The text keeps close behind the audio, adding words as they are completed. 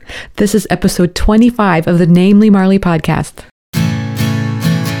This is episode 25 of the Namely Marley podcast.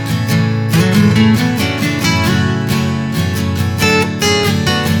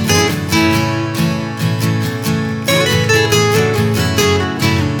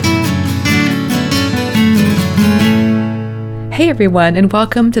 Hey everyone, and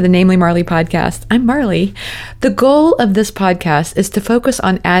welcome to the Namely Marley podcast. I'm Marley. The goal of this podcast is to focus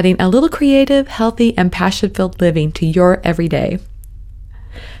on adding a little creative, healthy, and passion-filled living to your everyday.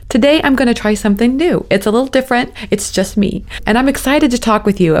 Today, I'm going to try something new. It's a little different. It's just me. And I'm excited to talk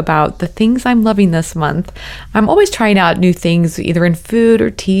with you about the things I'm loving this month. I'm always trying out new things, either in food or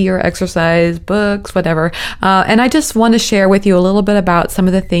tea or exercise, books, whatever. And I just want to share with you a little bit about some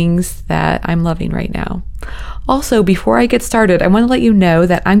of the things that I'm loving right now. Also, before I get started, I want to let you know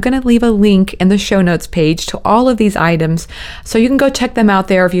that I'm going to leave a link in the show notes page to all of these items, so you can go check them out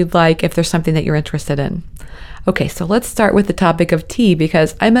there if you'd like, if there's something that you're interested in. Okay, so let's start with the topic of tea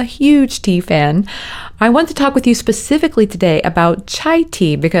because I'm a huge tea fan. I want to talk with you specifically today about chai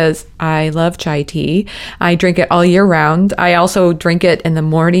tea because I love chai tea. I drink it all year round. I also drink it in the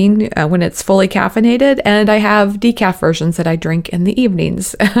morning when it's fully caffeinated, and I have decaf versions that I drink in the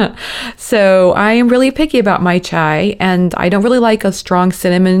evenings. So I am really picky about my chai, and I don't really like a strong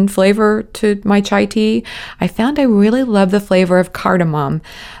cinnamon flavor to my chai tea. I found I really love the flavor of cardamom,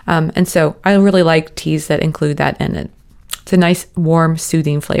 and so I really like teas that include that in it. It's a nice, warm,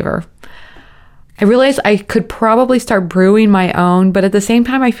 soothing flavor. I realized I could probably start brewing my own, but at the same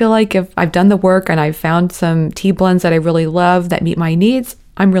time, I feel like if I've done the work and I've found some tea blends that I really love that meet my needs,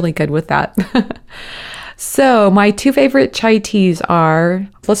 I'm really good with that. So my two favorite chai teas are,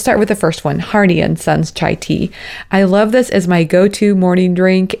 let's start with the first one, Harney & Sons chai tea. I love this as my go-to morning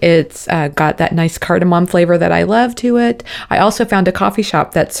drink. It's got that nice cardamom flavor that I love to it. I also found a coffee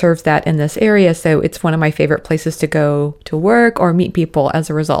shop that serves that in this area, so it's one of my favorite places to go to work or meet people as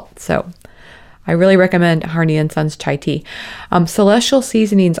a result. So I really recommend Harney & Sons chai tea. Celestial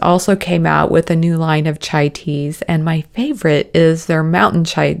Seasonings also came out with a new line of chai teas, and my favorite is their mountain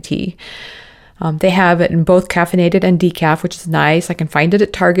chai tea. They have it in both caffeinated and decaf, which is nice. I can find it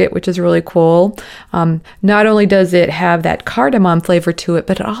at Target, which is really cool. Not only does it have that cardamom flavor to it,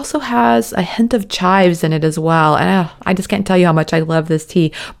 but it also has a hint of chives in it as well. And I just can't tell you how much I love this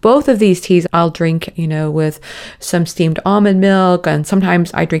tea. Both of these teas I'll drink, with some steamed almond milk, and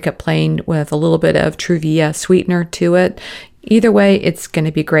sometimes I drink it plain with a little bit of Truvia sweetener to it. Either way, it's going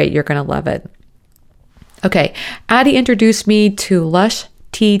to be great. You're going to love it. Okay, Addie introduced me to Lush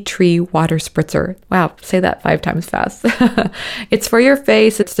Tea Tree Water Spritzer. Wow, say that 5 times fast. It's for your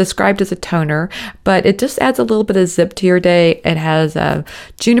face. It's described as a toner, but it just adds a little bit of zip to your day. It has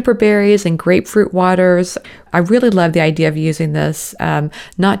juniper berries and grapefruit waters. I really love the idea of using this,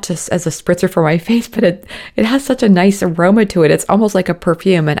 not just as a spritzer for my face, but it has such a nice aroma to it. It's almost like a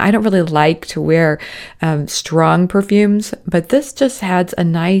perfume, and I don't really like to wear strong perfumes, but this just adds a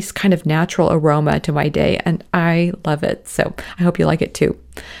nice kind of natural aroma to my day, and I love it. So I hope you like it too.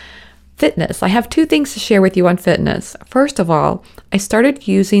 Fitness. I have 2 things to share with you on fitness. First of all, I started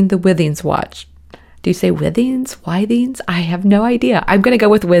using the Withings watch. Do you say Withings? Withings? I have no idea. I'm going to go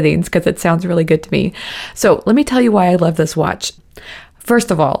with Withings because it sounds really good to me. So let me tell you why I love this watch. First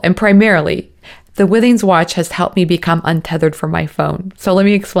of all, and primarily, the Withings watch has helped me become untethered from my phone. So let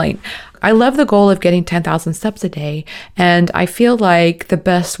me explain. I love the goal of getting 10,000 steps a day, and I feel like the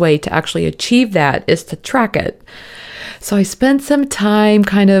best way to actually achieve that is to track it. So I spent some time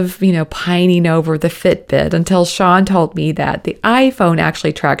kind of, pining over the Fitbit until Sean told me that the iPhone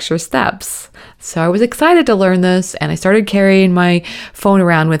actually tracks your steps. So I was excited to learn this, and I started carrying my phone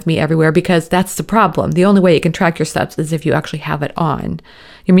around with me everywhere because that's the problem. The only way it can track your steps is if you actually have it on.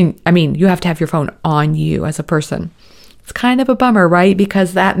 I mean, you have to have your phone on you as a person. It's kind of a bummer, right?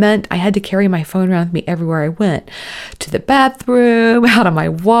 Because that meant I had to carry my phone around with me everywhere I went. To the bathroom, out on my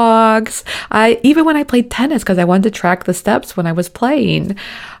walks. Even when I played tennis, because I wanted to track the steps when I was playing.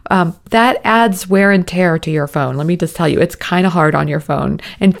 That adds wear and tear to your phone. Let me just tell you, it's kind of hard on your phone.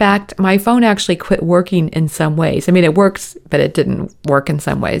 In fact, my phone actually quit working in some ways. I mean, it works, but it didn't work in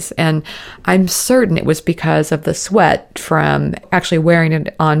some ways. And I'm certain it was because of the sweat from actually wearing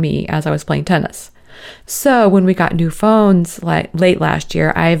it on me as I was playing tennis. So when we got new phones late last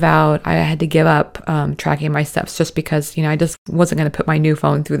year, I vowed I had to give up tracking my steps just because, I just wasn't going to put my new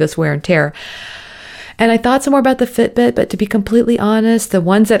phone through this wear and tear. And I thought some more about the Fitbit, but to be completely honest, the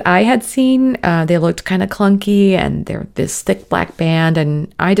ones that I had seen, they looked kind of clunky, and they're this thick black band,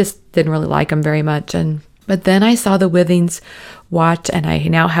 and I just didn't really like them very much. But then I saw the Withings watch, and I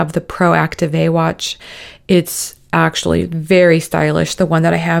now have the Pro Active A watch. It's actually very stylish. The one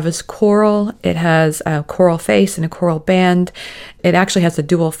that I have is coral. It has a coral face and a coral band. It actually has a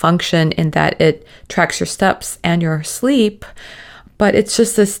dual function in that it tracks your steps and your sleep, but it's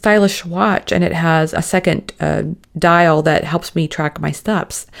just this stylish watch, and it has a second dial that helps me track my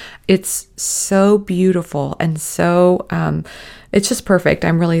steps. It's so beautiful, and so it's just perfect.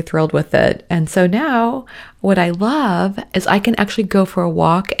 I'm really thrilled with it. And so now what I love is I can actually go for a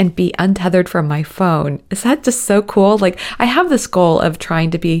walk and be untethered from my phone. Is that just so cool? Like, I have this goal of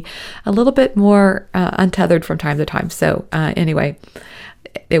trying to be a little bit more untethered from time to time. So anyway,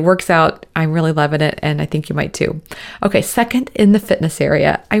 it works out. I'm really loving it, and I think you might too. Okay, second, in the fitness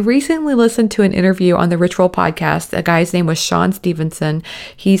area, I recently listened to an interview on the Ritual podcast. A guy's name was Sean Stevenson.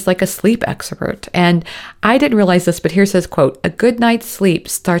 He's like a sleep expert, and I didn't realize this, but here's his quote: "A good night's sleep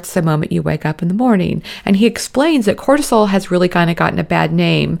starts the moment you wake up in the morning." And he explains that cortisol has really kind of gotten a bad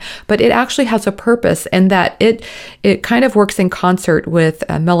name, but it actually has a purpose, and that it kind of works in concert with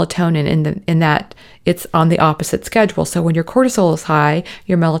melatonin in that it's on the opposite schedule. So when your cortisol is high,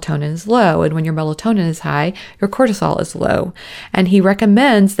 your melatonin is low. And when your melatonin is high, your cortisol is low. And he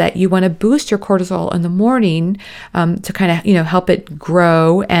recommends that you want to boost your cortisol in the morning to kind of, help it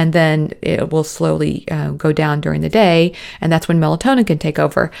grow. And then it will slowly go down during the day. And that's when melatonin can take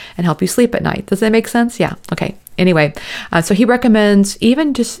over and help you sleep at night. Does that make sense? Yeah. Okay. Anyway, so he recommends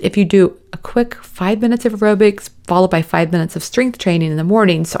even just if you do a quick 5 minutes of aerobics followed by 5 minutes of strength training in the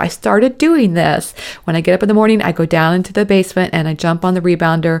morning. So I started doing this. When I get up in the morning, I go down into the basement and I jump on the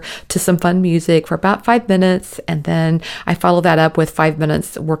rebounder to some fun music for about 5 minutes. And then I follow that up with 5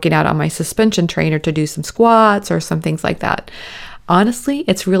 minutes working out on my suspension trainer to do some squats or some things like that. Honestly,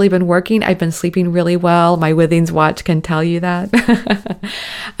 it's really been working. I've been sleeping really well. My Withings watch can tell you that.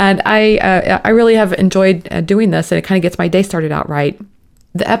 And I really have enjoyed doing this, and it kind of gets my day started out right.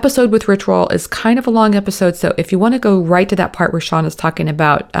 The episode with Ritual is kind of a long episode, so if you want to go right to that part where Sean is talking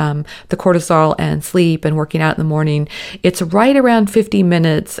about the cortisol and sleep and working out in the morning, it's right around 50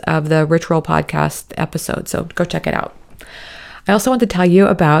 minutes of the Ritual podcast episode, so go check it out. I also want to tell you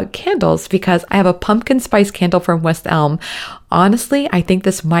about candles because I have a pumpkin spice candle from West Elm. Honestly, I think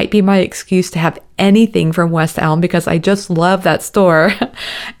this might be my excuse to have anything from West Elm because I just love that store.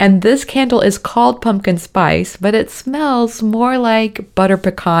 And this candle is called pumpkin spice, but it smells more like butter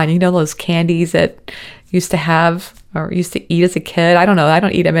pecan. You know those candies that used to have or used to eat as a kid? I don't know. I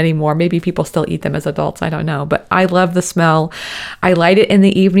don't eat them anymore. Maybe people still eat them as adults. I don't know. But I love the smell. I light it in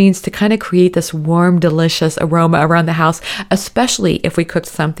the evenings to kind of create this warm, delicious aroma around the house, especially if we cook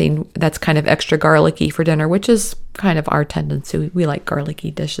something that's kind of extra garlicky for dinner, which is kind of our tendency. We like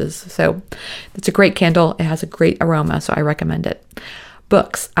garlicky dishes. So it's a great candle. It has a great aroma, so I recommend it.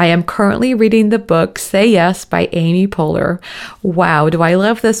 Books. I am currently reading the book Say Yes by Amy Poehler. Wow, do I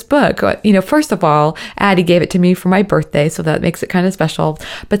love this book. First of all, Addie gave it to me for my birthday, so that makes it kind of special.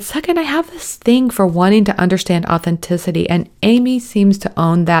 But second, I have this thing for wanting to understand authenticity, and Amy seems to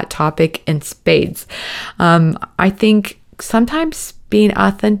own that topic in spades. I think sometimes being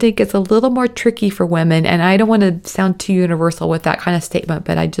authentic is a little more tricky for women, and I don't want to sound too universal with that kind of statement,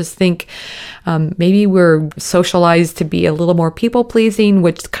 but I just think maybe we're socialized to be a little more people-pleasing,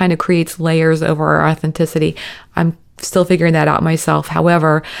 which kind of creates layers over our authenticity. I'm still figuring that out myself.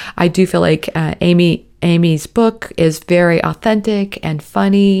 However, I do feel like Amy's book is very authentic and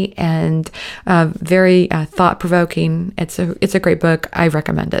funny and very thought-provoking. It's a great book. I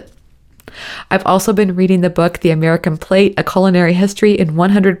recommend it. I've also been reading the book, The American Plate, A Culinary History in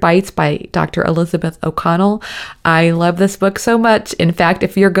 100 Bites by Dr. Elizabeth O'Connell. I love this book so much. In fact,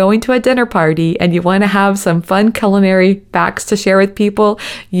 if you're going to a dinner party and you want to have some fun culinary facts to share with people,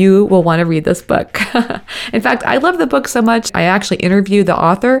 you will want to read this book. In fact, I love the book so much, I actually interviewed the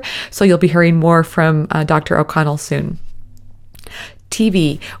author, so you'll be hearing more from Dr. O'Connell soon.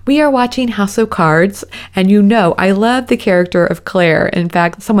 TV. We are watching House of Cards, and I love the character of Claire. In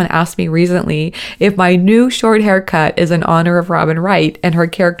fact, someone asked me recently if my new short haircut is in honor of Robin Wright and her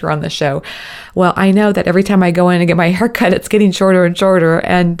character on the show. Well, I know that every time I go in and get my haircut, it's getting shorter and shorter,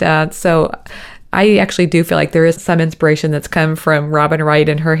 and so I actually do feel like there is some inspiration that's come from Robin Wright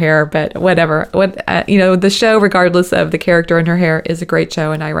and her hair, but whatever. The show, regardless of the character and her hair, is a great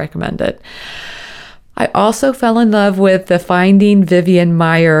show, and I recommend it. I also fell in love with the Finding Vivian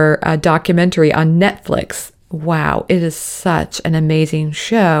Maier documentary on Netflix. wow, it is such an amazing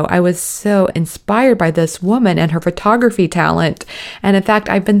show. I was so inspired by this woman and her photography talent. And in fact,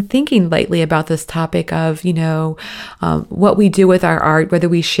 I've been thinking lately about this topic of, what we do with our art, whether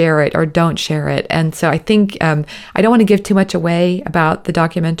we share it or don't share it. And so I think, I don't want to give too much away about the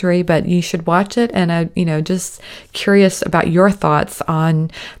documentary, but you should watch it. And, just curious about your thoughts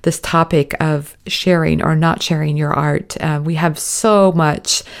on this topic of sharing or not sharing your art. We have so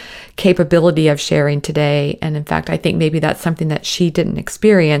much capability of sharing today. And in fact, I think maybe that's something that she didn't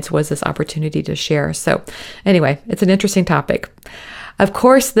experience, was this opportunity to share. So anyway, it's an interesting topic. Of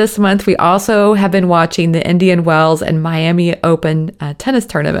course, this month we also have been watching the Indian Wells and Miami Open tennis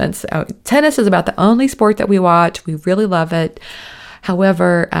tournaments. Tennis is about the only sport that we watch. We really love it.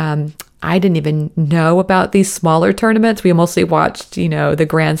 However, I didn't even know about these smaller tournaments. We mostly watched, the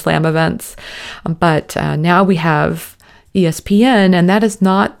Grand Slam events. But now we have ESPN, and that is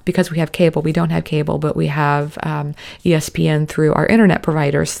not because we have cable. We don't have cable, but we have ESPN through our internet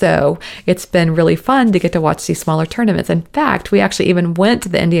provider. So it's been really fun to get to watch these smaller tournaments. In fact, we actually even went to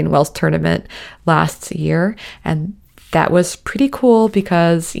the Indian Wells tournament last year, and that was pretty cool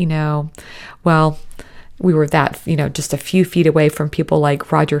because, we were just a few feet away from people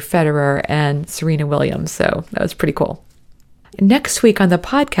like Roger Federer and Serena Williams. So that was pretty cool. Next week on the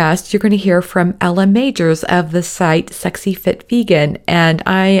podcast, you're going to hear from Ella Majors of the site Sexy Fit Vegan, and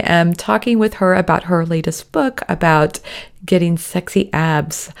I am talking with her about her latest book about getting sexy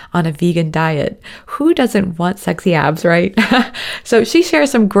abs on a vegan diet. Who doesn't want sexy abs, right? So she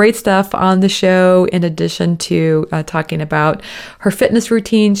shares some great stuff on the show in addition to talking about her fitness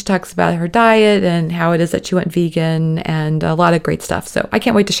routine. She talks about her diet and how it is that she went vegan and a lot of great stuff. So I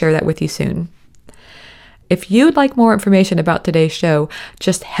can't wait to share that with you soon. If you'd like more information about today's show,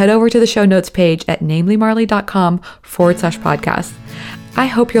 just head over to the show notes page at namelymarley.com/podcast. I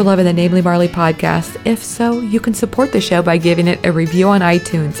hope you're loving the Namely Marley podcast. If so, you can support the show by giving it a review on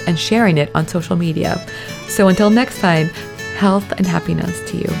iTunes and sharing it on social media. So until next time, health and happiness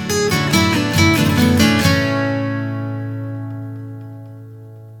to you.